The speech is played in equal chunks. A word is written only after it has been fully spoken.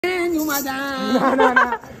اومدم نه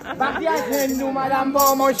وقتی از هند اومدم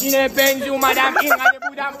با ماشین بنز اومدم اینقدر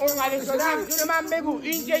بودم اونقدر شدم جون من بگو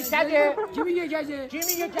این جشده کی میگه کده کی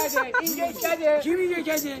میگه کده این جشده کی میگه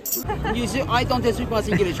کده You see, I don't speak much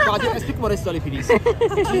English, but you speak more slowly, please.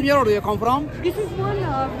 Where do you come from? This is one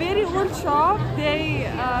very old shop. They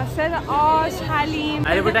sell ash, halim.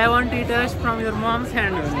 But I want to eat ash from your mom's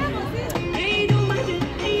hand only.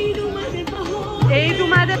 Eid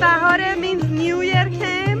Umade Bahare means New Year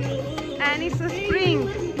came and it's a spring.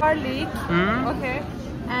 Garlic, okay.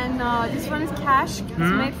 And this one is cash.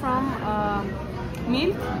 It's made from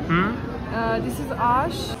milk. This is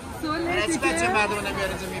ash. So let's get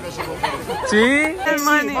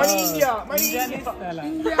money. India.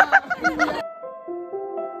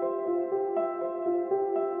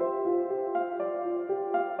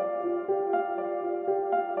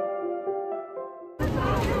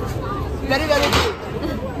 Very good.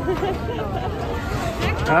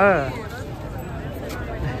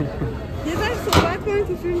 یه ذره صحبت کنید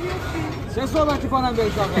تو فیلم بیاد. چه صحبتی کنم به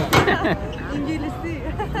ایشاقه؟ انگلیسی.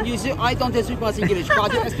 You see, I don't speak much English,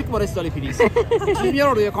 but you speak more slowly, please.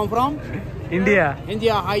 Where do you come from? India.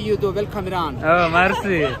 India, how you do? Welcome Iran. Oh,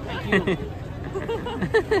 mercy.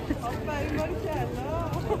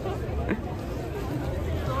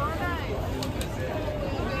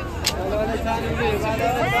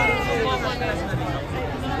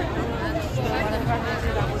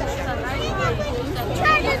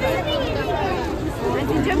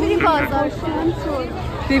 اینجا میریم بازار شد.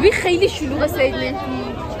 ببین خیلی شلوغه سید مهدی.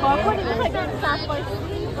 چیکار کنیم بخوای بریم صف وایسیم؟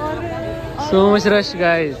 So much rush,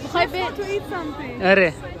 guys. میخوای to eat something.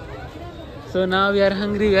 Arre. So now we are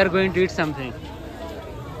hungry. We are going to eat something.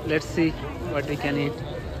 Let's see what we can eat.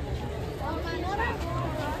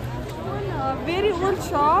 Very old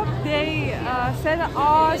shop. They sell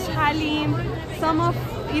ash, halim, some of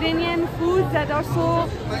Iranian foods that are so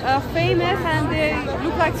famous and they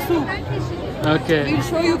look like soup. Okay. We'll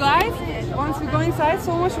show you guys once we go inside.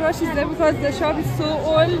 So much rush is there because the shop is so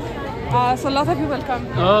old. So a lot of people come.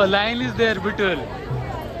 Oh, line is there, Butul.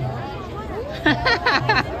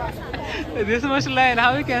 This much line,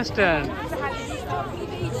 how we can stand?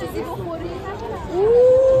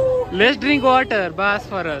 Let's drink water, bas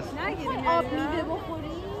for us. آب میوه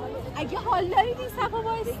بخوریم اگه حال دارید این صفا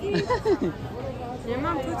وایسید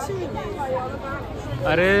یمام تو چی میگی؟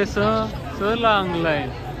 Arre, so long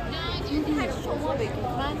line. شما بگید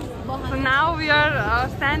من با So now we are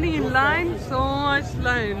standing in line. So much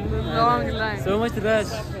line, long line. So much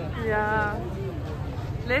rush.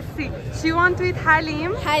 Yeah. Let's see. She want to eat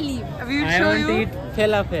halim. حلیم We will I show want you. to eat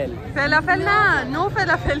falafel. Falafel, no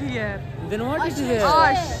falafel here. Then what is here?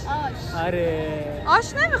 Ash. Arre. Ash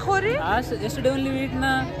نمیخوری؟ Ash, yesterday only we eat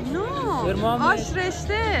na. No. Your mom Ash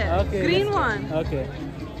رشته. Okay. Green let's one. try. Okay.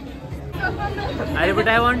 But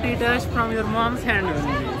I want to eat ash from your mom's hand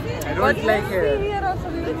only. I don't like her.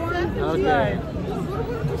 Okay.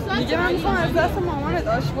 میگه من میخوام از دست مامانت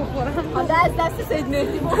آش بخورم. از دست سید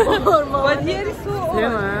مهدی بخور But here is so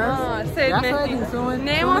old. سید مهدی.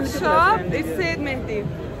 Name of shop is سید مهدی.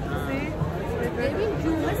 See? ببین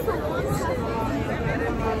جومه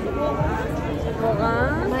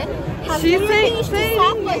واقعا؟ She say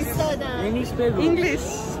English baby. English.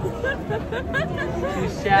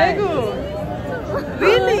 She's shy. بگو.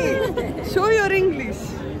 Really? Show your English.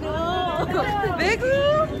 بگو.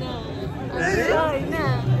 نه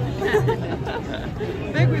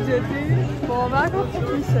بگو جدی. باور کن خوب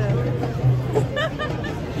میشه.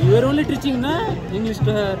 You are only teaching na English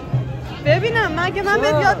to her. ببینم مگه من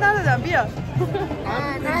بهت یاد ندادم بیا.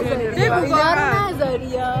 نذاری بگو اینا رو واقعا. نذاری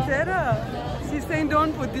یا چرا؟ She's saying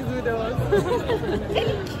don't put this with us.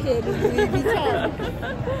 خیلی کلی بیتر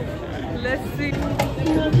Let's see.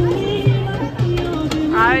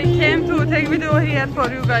 I came to take video here for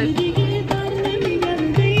you guys.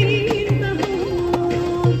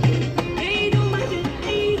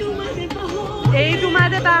 Eid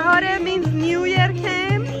Umade Bahare means New Year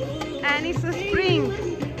came and it's a spring.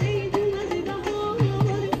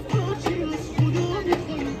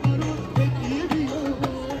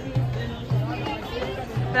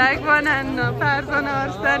 Bhagwan and Persian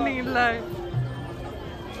are standing in line.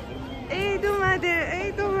 Eid Umade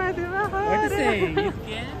Bahare. What is saying? It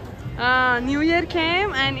can? New Year came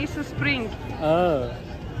and it's a spring. Oh.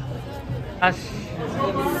 Ash.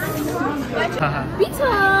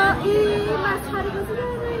 بیتا این مسخره بازی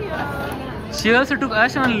در نیا She also took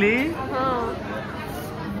ash only.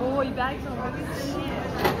 Boy, bags are really shit.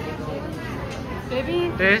 Baby,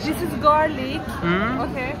 Taste? this is garlic. Hmm?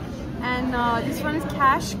 Okay. And this one is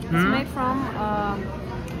cash. It's made from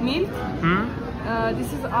milk. Hmm? This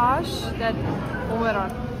is ash that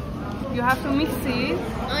overall. You have to mix it.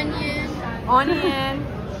 onion onion,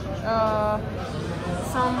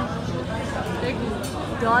 some like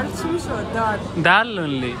dal cheese or dal. Dal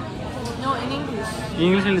only. No, in English.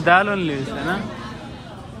 English only dal only is, na?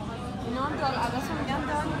 No dal. Agasa migam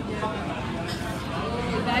dal.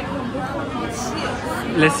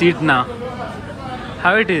 Let's eat now.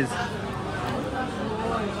 How it is?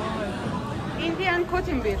 Indian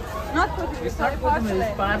kotimbir. Not kotimbir. It's Sorry, not kotimbir,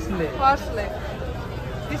 it's parsley. parsley. Parsley.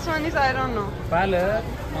 This one is I don't know. Palak.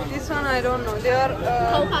 This one I don't know. They are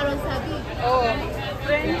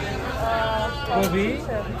French. Gobi.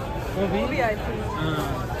 Gobi, I think.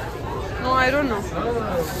 No, I don't know.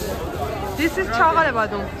 This is chagale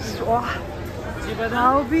badam. Wow.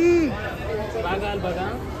 How big? Bagal.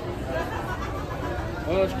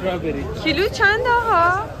 Oh, strawberry. Kilo چند آقا؟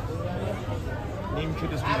 نیم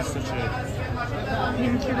کیلو 240.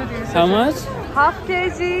 نیم کیلو 240. How much? Half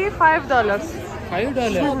kg, $5. $5.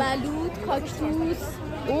 بلوط کاکتوس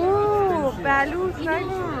Oh, balut,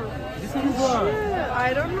 نگم. This one is what? I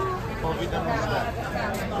don't know. کووید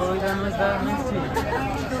 19 مرسی.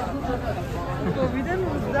 کووید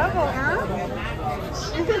 19 واقعا؟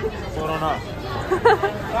 کرونا.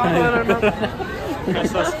 کرونا.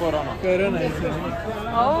 اساس کرونا. Corona.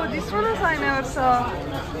 Oh, this one is I never saw.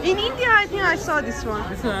 In India, I think I saw this one.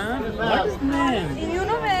 This one? What is name? In you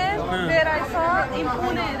know where? Where I saw in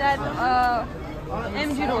Pune that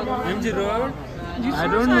MG Road. MG Road? This I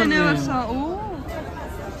one don't know I never name. saw. Oh,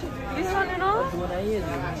 this one you know?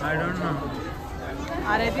 I don't know.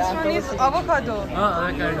 Are this one is avocado. Oh,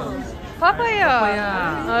 avocado. Papaya.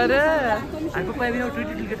 Are. I could buy without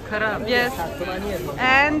treated to get kharab. Yes.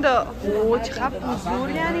 And oh, چقدر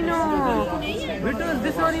بزرگن اینا. Because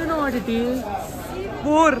this one you know what it is?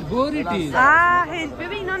 بور. Bor it is. هند.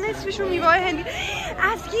 ببین اینا نصفشون میوه هندی.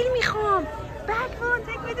 از گیل میخوام. بگوان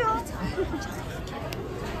تک میدو.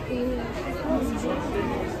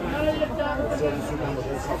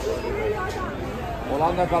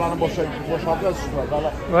 Hollanda kalanı boşaltıyoruz şurada.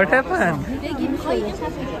 What happened?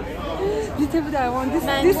 Little bit I want this.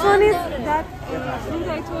 This one is that fruit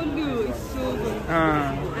I told you. It's so good.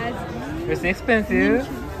 It's expensive.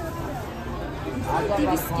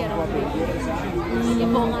 200 گرم دیگه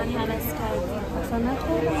واقعا هوس کردی اصلا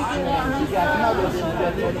نخور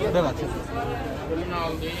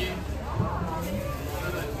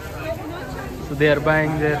So they are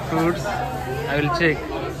buying their fruits. I will check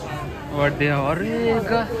what they are.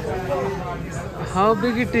 How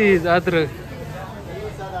big it is, adrak.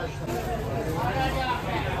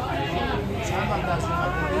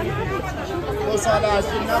 دو سال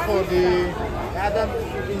اصلی نخوردی. بعدم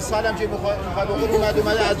این سالم که میخواد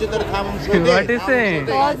اومده از جا داره تموم شده. What is it?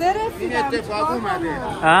 تازه این رسیدم. اتفاق اومده.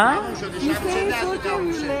 Huh? تموم شده. شب چه دستی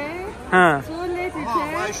تموم شده. Huh? So late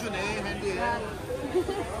وایشونه هندیه.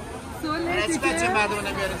 So late از بچه مردم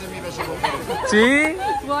نمیارن زمین بشه بخوره. See?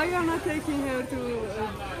 Why you are not taking her to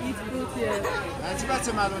eat fruit here? از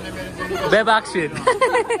بچه مردم نمیارن زمین بشه. ببخشید.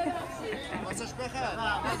 واسش بخر.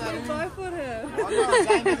 Buy for her. حالا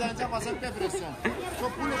زنگ بزن چه واسه بفرستن. تو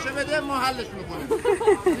پولشو بده ما حلش میکنیم.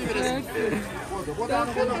 میبرسیم.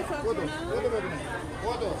 بودو ببینیم.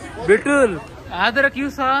 Bitul, adrak you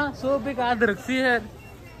saw? So big adrak. See here.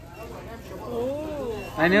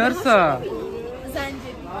 I never saw.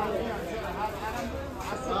 زنجبیل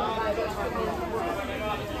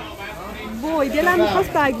وای دلم میخواست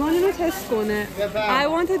بگوان رو تست کنه. I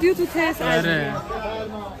wanted you to taste as Arre.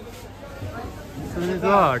 So is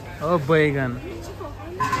what? Oh, baigan.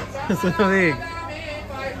 So big.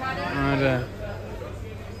 Arre.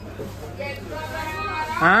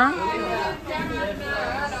 Huh?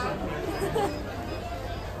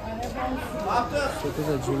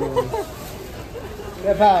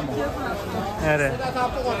 بفهم. Arre.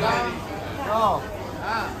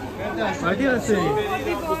 What do you say?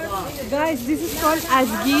 Guys, this is called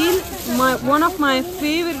asgil, one of my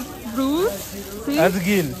favorite fruits. See?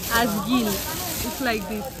 Asgil. Asgil. It's like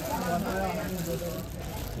this.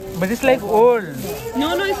 But it's like old. No,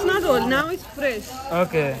 it's not old. Now it's fresh.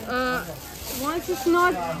 Okay. Once it's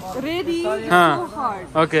not ready, it's Huh. so hard.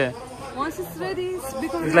 Okay. Once it's ready, it's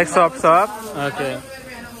becomes It's like soft. Okay.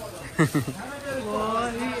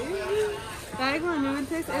 Bhagwan, you will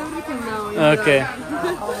taste everything now. Okay.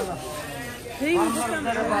 Hey,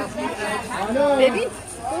 ببین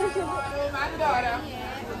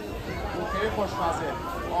خیلی خوشمزه.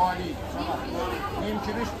 عالی. نیم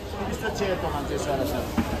کیلوش 240 تومن جسارش.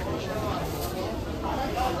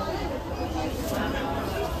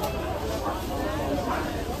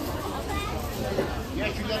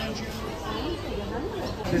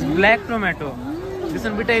 This black tomato. This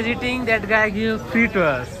one Bita is eating. That guy gives free to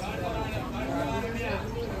us.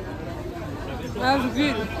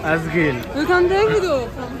 Asgil. Asgil. You can take video.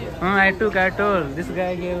 I told. This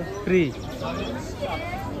guy gave free.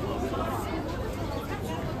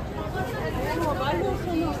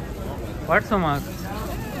 What somak?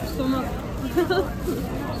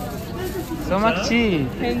 Somak chi.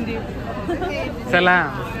 Hindi.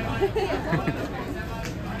 Salam.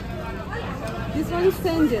 This one is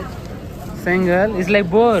Sanjed. Single is like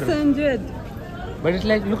boar. Sanjed. But it's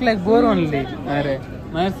like look like boar only. Arre,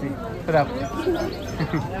 mercy. Crap.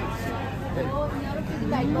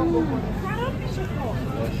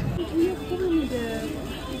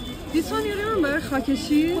 This one you remember?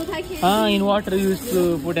 Khakeshi? In water you used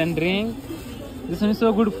to put and drink. This one is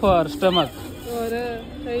so good for stomach.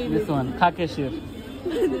 This one, khakeshir.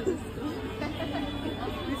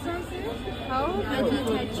 How?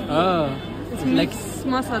 Oh, It's like mixed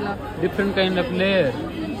masala. different kind of layer.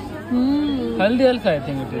 Haldi also I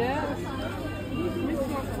think it is.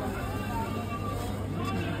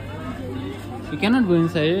 You cannot go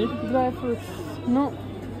inside. Dry fruits. No.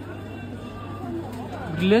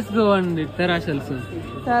 Let's go on the Tajrish also.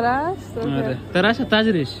 Tajrish? Okay. Tajrish or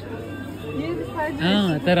Tajrish? Yes,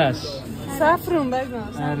 Tajrish. Tajrish. Saffron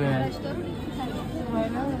background.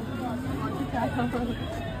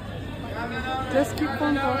 Just keep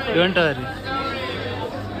on talking. Don't worry.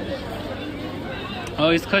 Oh,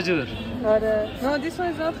 it's khajur. No, this one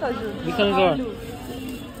is not khajur. This one is what?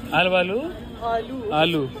 Albalu?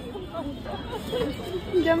 Alu.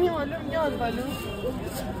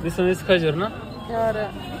 This one is khajur, no?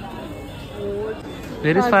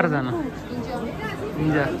 Where is Farzana?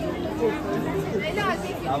 Inja.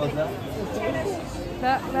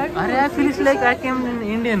 I feel it's like I came in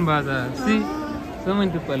Indian bazaar. See, so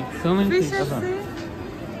many people, so many people.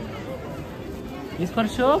 It's for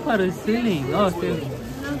shop or is selling? Oh, selling.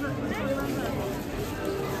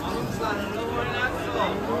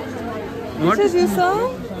 What This is you saw?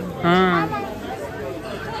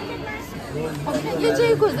 یه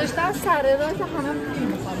جایی گذاشتم سر راه که همه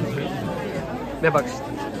ببخشید.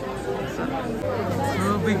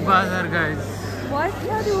 So big bazaar, guys. What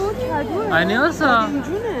kadu? I never saw.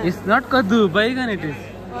 It's not kadu, baigan it is.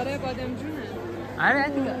 I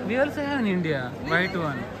think we also have in India, white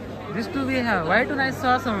one. These two we have. White one I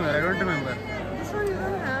saw somewhere, I don't remember. This one you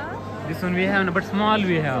don't have? This one we have, but small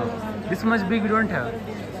we have. This much big we don't have.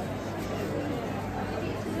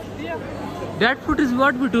 That fruit is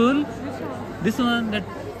what, Bitul? This one, that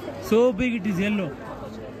so big it is yellow.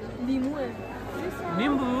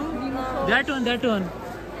 Nimbu? That one.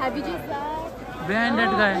 حبیجه زد Behind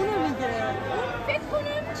that guy. فکر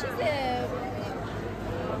کنم چیزه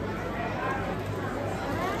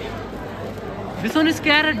This one is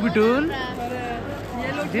carrot, Bitul.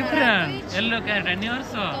 Different. Yellow carrot. And yours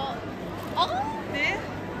saw. آقا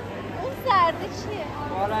اون زرده چیه؟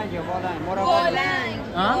 بالنگ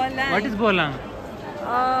What is bolang?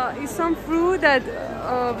 It's some fruit that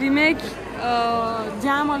we make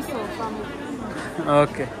jam also from it.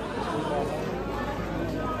 Okay.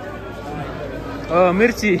 Oh,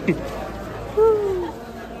 mirchi.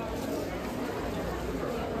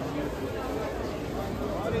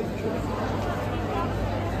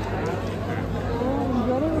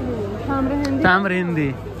 Tamar Hindi.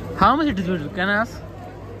 How much it is? Can I ask?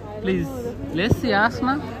 Please. Let's see. Ask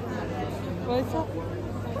na.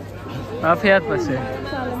 Afiyat passe.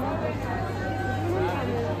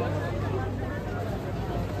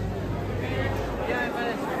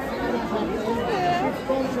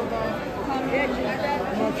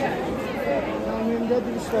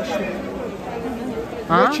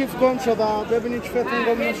 چیف گم شده ببینید چی فتون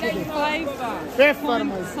گم نشده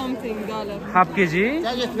بفرمایید Something dollar. Half kg?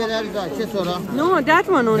 No, that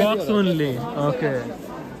one only. Box only. Okay.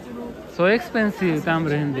 So expensive,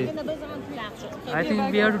 Tamar Hindi. I think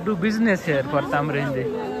we have to do business here for Tamar Hindi.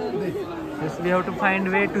 Yes, we have to find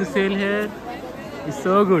way to sell here. It's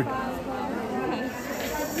so good.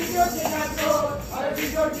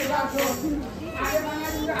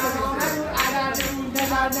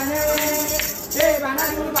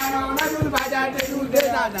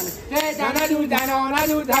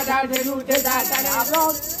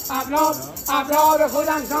 ابرار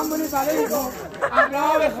خودم سامونی برای کن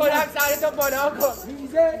ابرار خودم سرتو بالا کن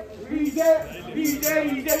ریزه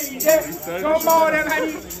دنبال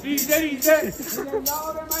منی ریزه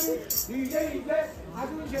یار منی ریزه از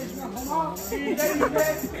اون چشم خما ریزه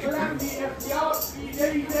خودم بی اختیار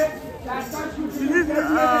ریزه دستان کوچولو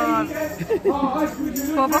پاهاش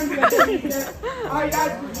کوچولو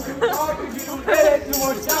آید کوچولو پا کوچولو دلت تو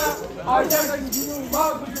مشتم عاشق کوچولو پا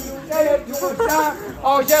کوچولو دلت تو مشتم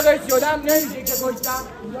عاشقش شدم نمیشه که کشتم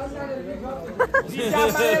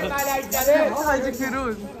Hajji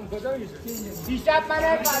Firuz. دیشب من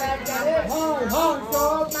قلم زده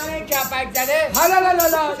صبح من کپک زده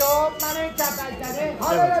صبح من کپک زده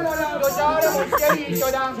دچار مشکلی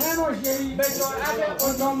شدم به سرعت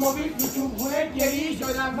اتومبیل تو چوبخونه گری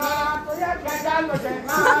شدم من باید کچل باشه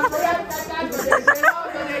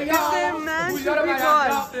The man should be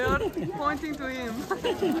gone. They are pointing to him.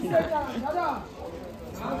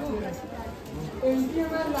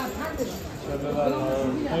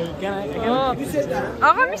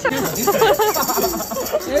 آقا میشه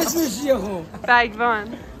اسمش چیه خب؟ بگوان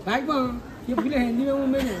بگوان یه پول هندی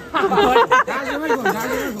بهمون بده ترجمه کن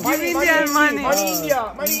Give Indian money.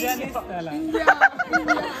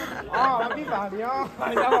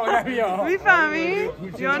 میفهمی؟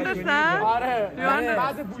 You understand? You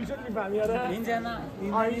understand? اینجا نه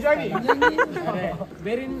اینجا نی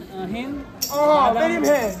بریم هند بریم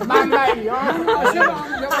هند منبعی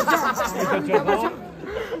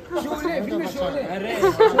شعله فیلم شعله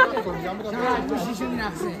گوشیشو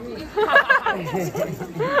میرقصه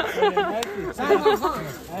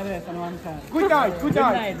سلمان خان گود نایت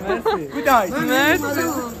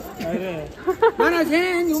من از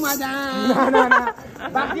هند اومدم نه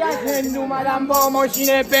وقتی از هند اومدم با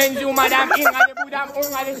ماشین بنز اومدم اینقدر بودم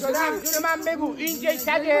اونقدر شدم جون من بگو این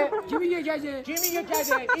جشده کی میگه گجه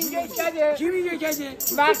این جشده کی میگه گجه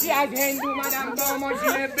وقتی از هند اومدم با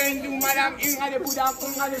ماشین بنز اومدم اینقدر بودم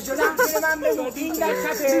اونقدر شدم جون من بگو این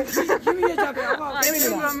جشده کی میگه جشده آقا I'm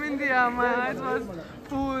from India. My eyes was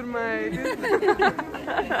poor, mate.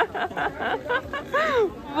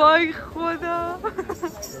 Why Khoda?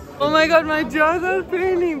 Oh my god, my jaws are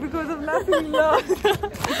paining because of laughing loud.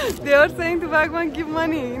 They are saying to Bhagwan, give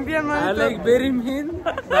money, Indian money. I like Berim Hind.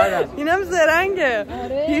 Inam Zarange.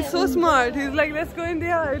 He's so smart. He's like, let's go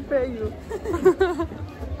India, I'll pay you.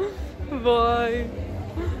 Boy.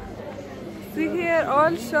 See here,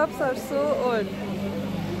 all shops are so old.